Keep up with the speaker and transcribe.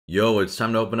Yo, it's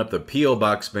time to open up the P.O.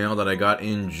 Box mail that I got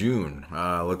in June.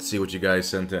 Let's see what you guys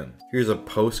sent in. Here's a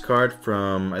postcard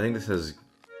from, I think this says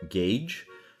Gage.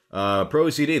 Pro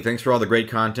CD, thanks for all the great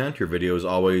content. Your videos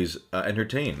always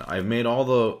entertain. I've made all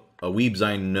the weebs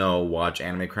I know watch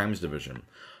Anime Crimes Division.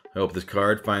 I hope this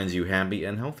card finds you happy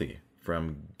and healthy.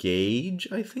 From Gage,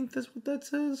 I think that's what that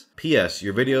says. P.S.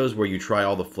 Your videos where you try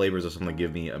all the flavors of something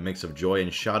give me a mix of joy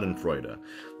and schadenfreude.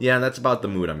 Yeah, that's about the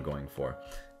mood I'm going for.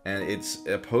 And it's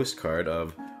a postcard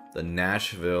of the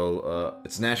Nashville,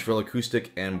 it's Nashville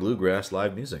Acoustic and Bluegrass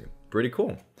live music. Pretty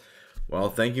cool. Well,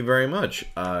 thank you very much,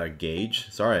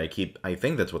 Gage. Sorry, I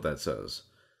think that's what that says.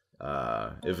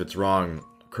 If it's wrong,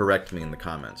 correct me in the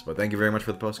comments. But thank you very much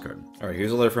for the postcard. Alright,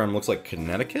 here's a letter from, looks like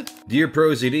Connecticut? Dear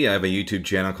ProZD, I have a YouTube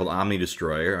channel called Omni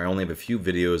Destroyer. I only have a few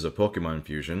videos of Pokemon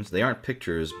fusions. They aren't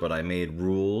pictures, but I made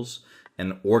rules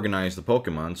and organized the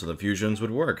Pokemon so the fusions would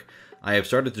work. I have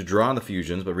started to draw the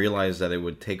fusions, but realized that it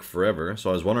would take forever, so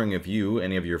I was wondering if you,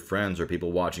 any of your friends, or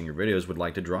people watching your videos would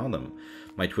like to draw them.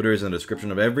 My Twitter is in the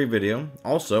description of every video.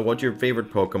 Also, what's your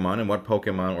favorite Pokemon, and what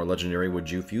Pokemon or Legendary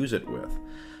would you fuse it with?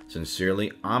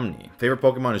 Sincerely, Omni. Favorite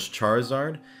Pokemon is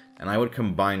Charizard, and I would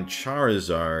combine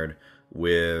Charizard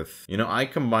with, I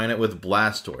combine it with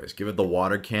Blastoise. Give it the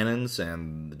water cannons,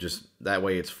 and just that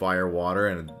way it's fire, water,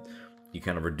 and you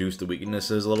kind of reduce the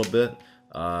weaknesses a little bit.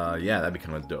 Yeah, that'd be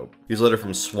kind of dope. Here's a letter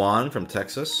from Swan from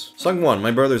Texas. SungWon,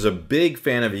 my brother's a big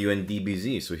fan of you and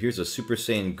DBZ, so here's a Super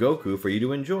Saiyan Goku for you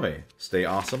to enjoy. Stay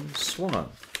awesome, Swan.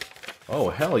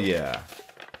 Oh, hell yeah.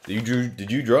 Did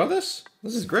you draw this?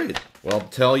 This is great. Well,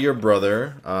 tell your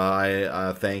brother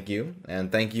I thank you,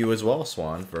 and thank you as well,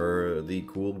 Swan, for the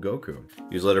cool Goku.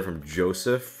 Here's a letter from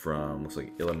Joseph from, looks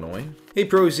like Illinois. Hey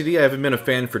ProZD, I haven't been a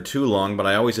fan for too long, but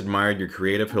I always admired your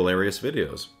creative, hilarious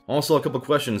videos. Also, a couple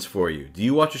questions for you. Do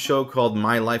you watch a show called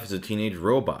My Life as a Teenage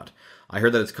Robot? I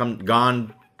heard that it's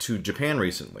gone to Japan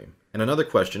recently. And another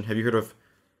question, have you heard of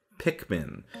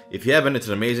Pikmin? If you haven't, it's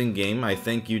an amazing game I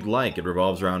think you'd like. It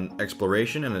revolves around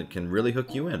exploration and it can really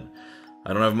hook you in.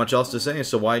 I don't have much else to say,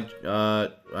 so why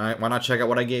not check out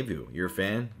what I gave you? You're a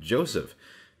fan? Joseph.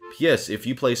 P.S. If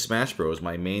you play Smash Bros,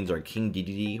 my mains are King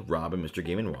DDD, Rob, and Mr.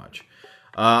 Game & Watch.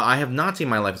 I have not seen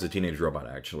My Life as a Teenage Robot,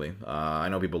 actually. I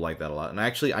know people like that a lot. And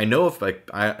actually, I know of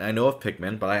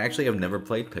Pikmin, but I actually have never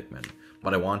played Pikmin.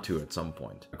 But I want to at some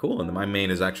point. Cool, and then my main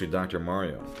is actually Dr.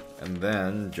 Mario. And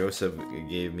then Joseph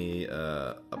gave me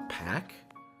a pack?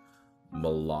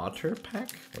 Malater pack?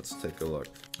 Let's take a look.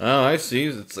 Oh, I see.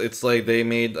 It's like they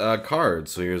made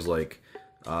cards. So here's like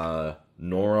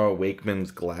Nora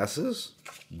Wakeman's glasses.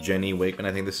 Jenny Wakeman.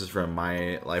 I think this is from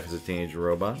My Life as a Teenage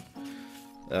Robot.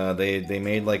 They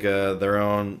made like their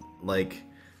own like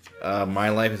My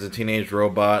Life as a Teenage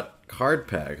Robot card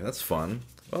pack. That's fun.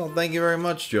 Well, thank you very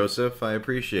much, Joseph. I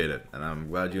appreciate it, and I'm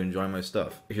glad you enjoy my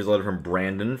stuff. Here's a letter from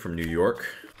Brandon from New York.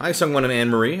 Hi, SungWon and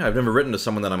Anne-Marie. I've never written to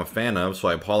someone that I'm a fan of, so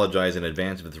I apologize in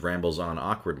advance if it rambles on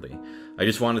awkwardly. I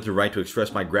just wanted to write to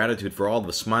express my gratitude for all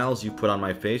the smiles you put on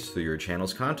my face through your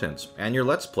channel's contents, and your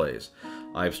Let's Plays.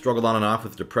 I've struggled on and off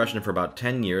with depression for about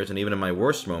 10 years, and even in my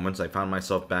worst moments, I found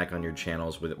myself back on your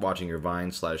channels with watching your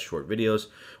Vine/short videos,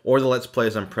 or the Let's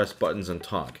Plays on Press Buttons and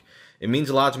Talk. It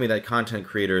means a lot to me that content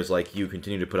creators like you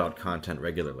continue to put out content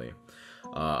regularly.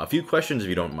 A few questions if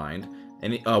you don't mind.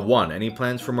 One, any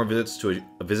plans for more visits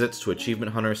to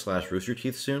Achievement Hunter/Rooster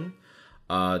Teeth soon?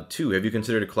 2, have you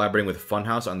considered collaborating with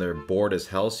Funhouse on their Bored as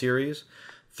Hell series?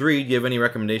 3, do you have any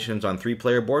recommendations on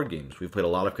 3-player board games? We've played a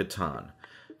lot of Catan.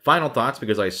 Final thoughts,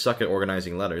 because I suck at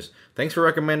organizing letters. Thanks for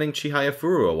recommending Chihaya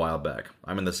Furu a while back.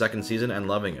 I'm in the 2nd season and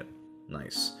loving it.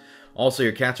 Nice. Also,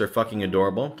 your cats are fucking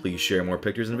adorable. Please share more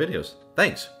pictures and videos.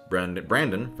 Thanks,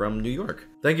 Brandon from New York.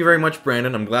 Thank you very much,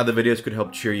 Brandon. I'm glad the videos could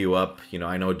help cheer you up.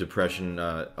 I know depression,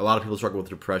 a lot of people struggle with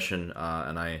depression,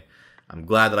 and I'm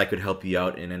glad that I could help you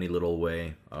out in any little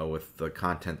way with the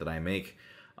content that I make.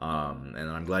 And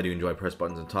I'm glad you enjoy Press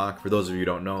Buttons and Talk. For those of you who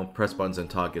don't know, Press Buttons and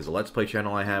Talk is a Let's Play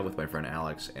channel I have with my friend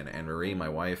Alex and Anne-Marie, my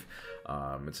wife.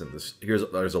 It's in this.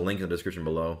 There's a link in the description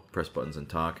below. Press Buttons and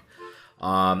Talk.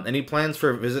 Any plans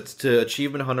for visits to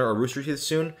Achievement Hunter or Rooster Teeth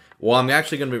soon? Well, I'm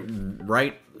actually going to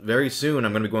be, very soon,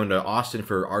 I'm going to be going to Austin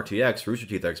for RTX, Rooster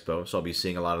Teeth Expo, so I'll be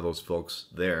seeing a lot of those folks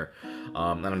there.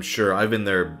 And I'm sure, I've been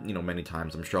there, many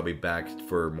times. I'm sure I'll be back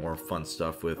for more fun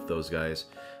stuff with those guys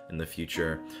in the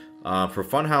future. For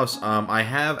Funhouse, I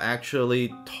have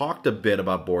actually talked a bit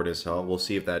about Bored as Hell. We'll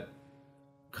see if that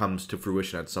comes to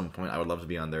fruition at some point. I would love to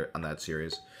be on that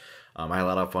series. I had a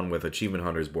lot of fun with Achievement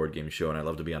Hunter's board game show, and I'd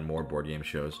love to be on more board game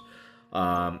shows.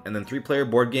 And then 3-player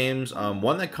board games.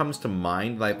 One that comes to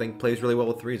mind that I think plays really well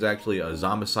with 3 is actually a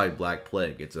Zombicide Black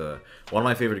Plague. It's one of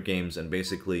my favorite games, and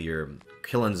basically you're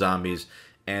killing zombies,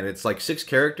 and it's like 6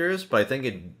 characters, but I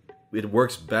think it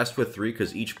works best with 3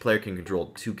 because each player can control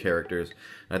 2 characters,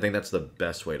 and I think that's the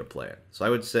best way to play it. So I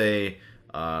would say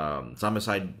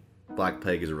Zombicide Black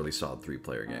Plague is a really solid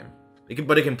 3-player game.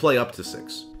 But it can play up to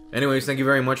 6. Anyways, thank you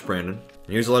very much, Brandon.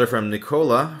 Here's a letter from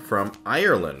Nicola from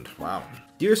Ireland. Wow.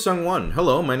 Dear SungWon,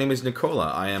 hello, my name is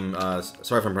Nicola. I am,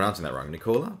 sorry if I'm pronouncing that wrong.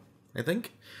 Nicola, I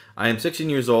think? I am 16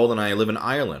 years old and I live in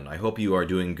Ireland. I hope you are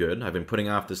doing good. I've been putting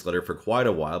off this letter for quite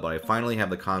a while, but I finally have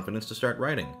the confidence to start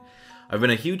writing. I've been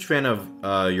a huge fan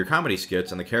of your comedy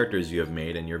skits and the characters you have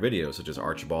made in your videos, such as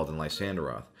Archibald and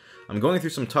Lysanderoth. I'm going through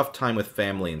some tough time with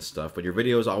family and stuff, but your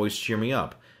videos always cheer me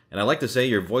up. And I'd like to say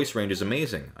your voice range is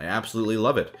amazing. I absolutely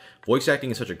love it. Voice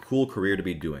acting is such a cool career to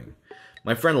be doing.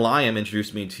 My friend Liam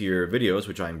introduced me to your videos,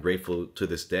 which I am grateful to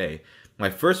this day. My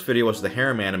first video was the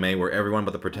harem anime where everyone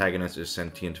but the protagonist is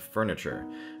sentient furniture.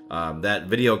 That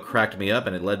video cracked me up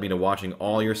and it led me to watching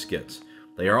all your skits.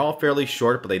 They are all fairly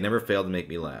short, but they never fail to make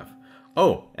me laugh.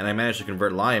 Oh, and I managed to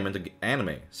convert Liam into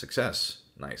anime. Success.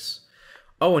 Nice.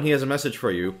 Oh, and he has a message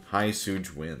for you. Hi,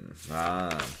 Sujwin.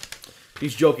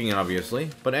 He's joking, obviously.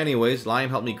 But anyways, Liam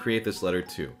helped me create this letter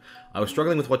too. I was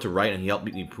struggling with what to write, and he helped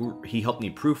me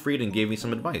proofread and gave me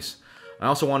some advice. I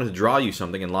also wanted to draw you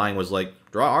something, and Liam was like,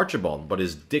 draw Archibald, but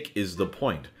his dick is the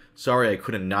point. Sorry, I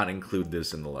couldn't not include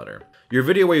this in the letter. Your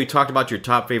video where you talked about your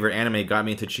top favorite anime got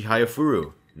me into Chihaya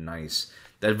Furu. Nice.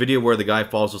 That video where the guy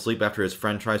falls asleep after his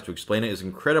friend tries to explain it is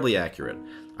incredibly accurate.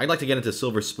 I'd like to get into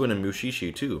Silver Spoon and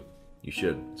Mushishi too. You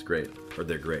should. It's great. Or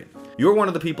they're great. You're one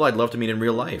of the people I'd love to meet in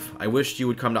real life. I wished you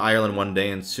would come to Ireland one day,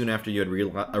 and soon after you had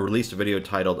released a video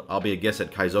titled, I'll be a guest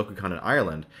at Kaizoku-con in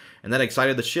Ireland, and that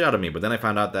excited the shit out of me, but then I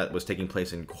found out that was taking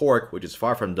place in Cork, which is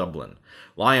far from Dublin.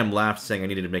 Liam laughed, saying I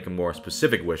needed to make a more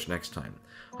specific wish next time.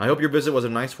 I hope your visit was a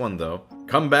nice one, though.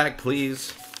 Come back,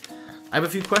 please. I have a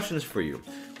few questions for you.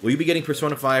 Will you be getting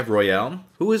Persona 5 Royale?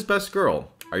 Who is Best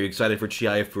Girl? Are you excited for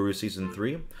Chihaya Furu Season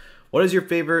 3? What is your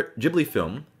favorite Ghibli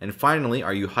film? And finally,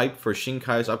 are you hyped for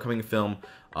Shinkai's upcoming film,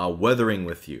 Weathering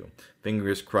with You?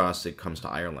 Fingers crossed it comes to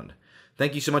Ireland.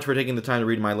 Thank you so much for taking the time to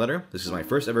read my letter. This is my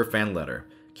first ever fan letter.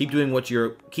 Keep doing what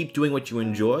you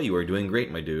enjoy. You are doing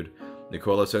great, my dude.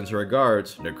 Nicola sends her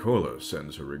regards. Nicola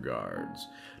sends her regards.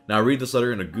 Now read this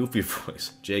letter in a goofy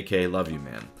voice. JK, love you,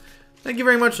 man. Thank you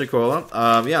very much,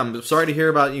 Nicola. Yeah, I'm sorry to hear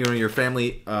about your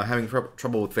family having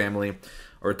trouble with family.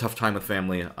 Or a tough time with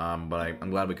family, but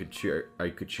I'm glad I could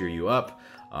cheer you up.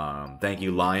 Thank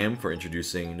you, Liam, for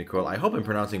introducing Nicole. I hope I'm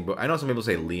pronouncing, I know some people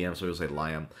say Liam, some people say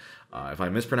Liam. If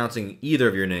I'm mispronouncing either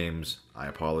of your names, I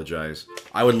apologize.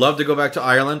 I would love to go back to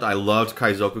Ireland. I loved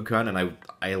Kaizoku-con, and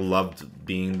I loved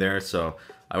being there, so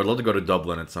I would love to go to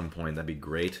Dublin at some point. That'd be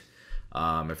great.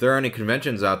 If there are any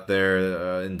conventions out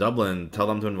there in Dublin, tell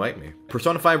them to invite me.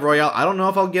 Persona 5 Royale, I don't know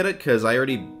if I'll get it, because I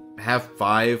already have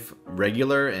 5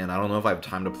 regular, and I don't know if I have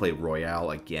time to play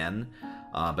Royale again,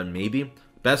 but maybe.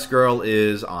 Best Girl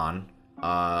is on.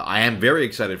 I am very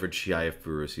excited for Chihaya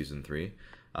Furu Season 3.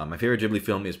 My favorite Ghibli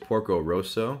film is Porco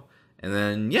Rosso, and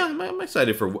then, yeah, I'm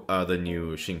excited for the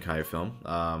new Shinkai film.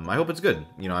 I hope it's good.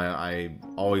 You know, I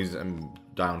always am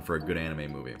down for a good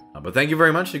anime movie. But thank you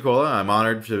very much, Nicola. I'm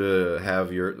honored to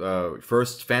have your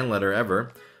first fan letter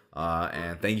ever,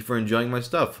 and thank you for enjoying my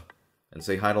stuff. And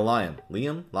say hi to Liam.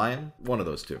 Liam? One of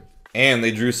those two. And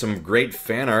they drew some great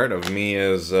fan art of me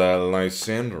as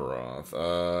Lysanderoth,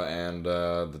 and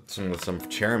some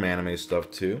Cherem anime stuff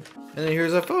too. And then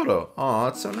here's a photo. Aw,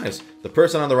 it's so nice. The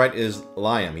person on the right is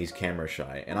Liam. He's camera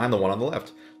shy. And I'm the one on the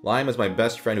left. Liam is my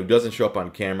best friend who doesn't show up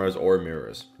on cameras or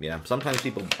mirrors. Yeah, sometimes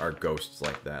people are ghosts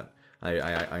like that. I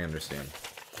understand.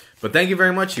 But thank you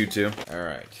very much, you two.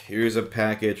 Alright, here's a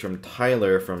package from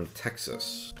Tyler from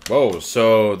Texas. Whoa,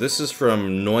 so this is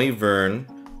from Noivern,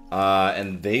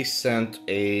 and they sent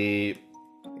a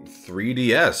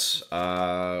 3DS.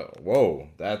 Whoa,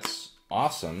 that's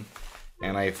awesome.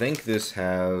 And I think this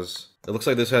has... It looks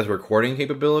like this has recording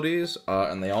capabilities,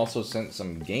 and they also sent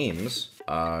some games.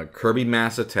 Kirby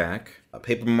Mass Attack,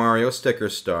 Paper Mario Sticker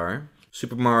Star,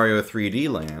 Super Mario 3D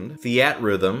Land,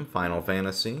 Theatrhythm, Final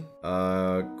Fantasy,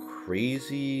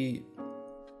 Crazy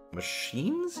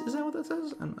Machines? Is that what that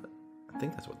says? I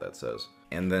think that's what that says.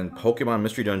 And then Pokemon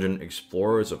Mystery Dungeon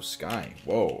Explorers of Sky.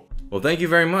 Whoa. Well, thank you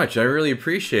very much. I really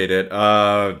appreciate it.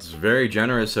 It's very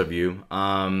generous of you.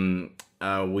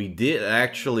 We did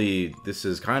actually, this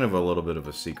is kind of a little bit of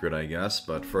a secret, I guess,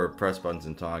 but for Press Buttons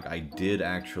and Talk, I did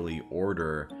actually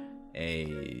order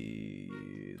a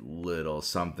little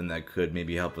something that could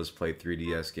maybe help us play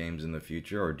 3DS games in the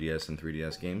future, or DS and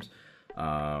 3DS games.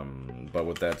 But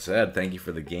with that said, thank you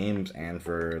for the games and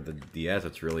for the DS.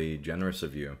 It's really generous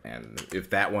of you. And if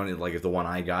that one, like if the one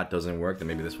I got doesn't work, then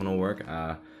maybe this one will work.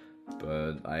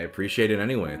 but I appreciate it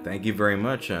anyway. Thank you very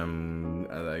much. I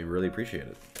really appreciate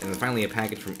it. And then finally, a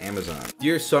package from Amazon.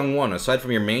 Dear SungWon, aside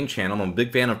from your main channel, I'm a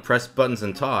big fan of Press Buttons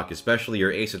and Talk, especially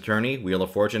your Ace Attorney, Wheel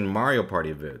of Fortune, and Mario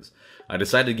Party vids. I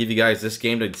decided to give you guys this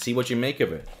game to see what you make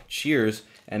of it. Cheers,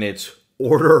 and it's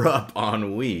Order Up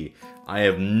on Wii. I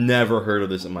have never heard of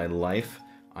this in my life.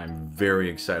 I'm very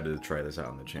excited to try this out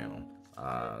on the channel.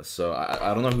 So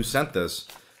I don't know who sent this,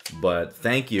 but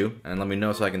thank you, and let me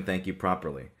know so I can thank you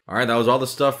properly. Alright, that was all the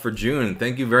stuff for June.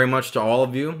 Thank you very much to all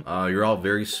of you. You're all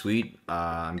very sweet.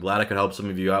 I'm glad I could help some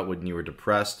of you out when you were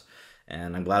depressed,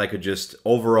 and I'm glad I could just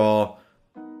overall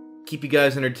keep you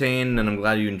guys entertained, and I'm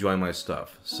glad you enjoy my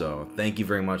stuff. So thank you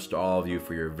very much to all of you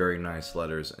for your very nice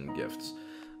letters and gifts.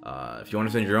 If you want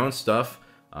to send your own stuff,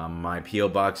 my P.O.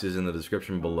 box is in the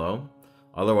description below.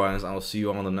 Otherwise, I'll see you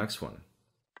all on the next one.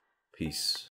 Peace.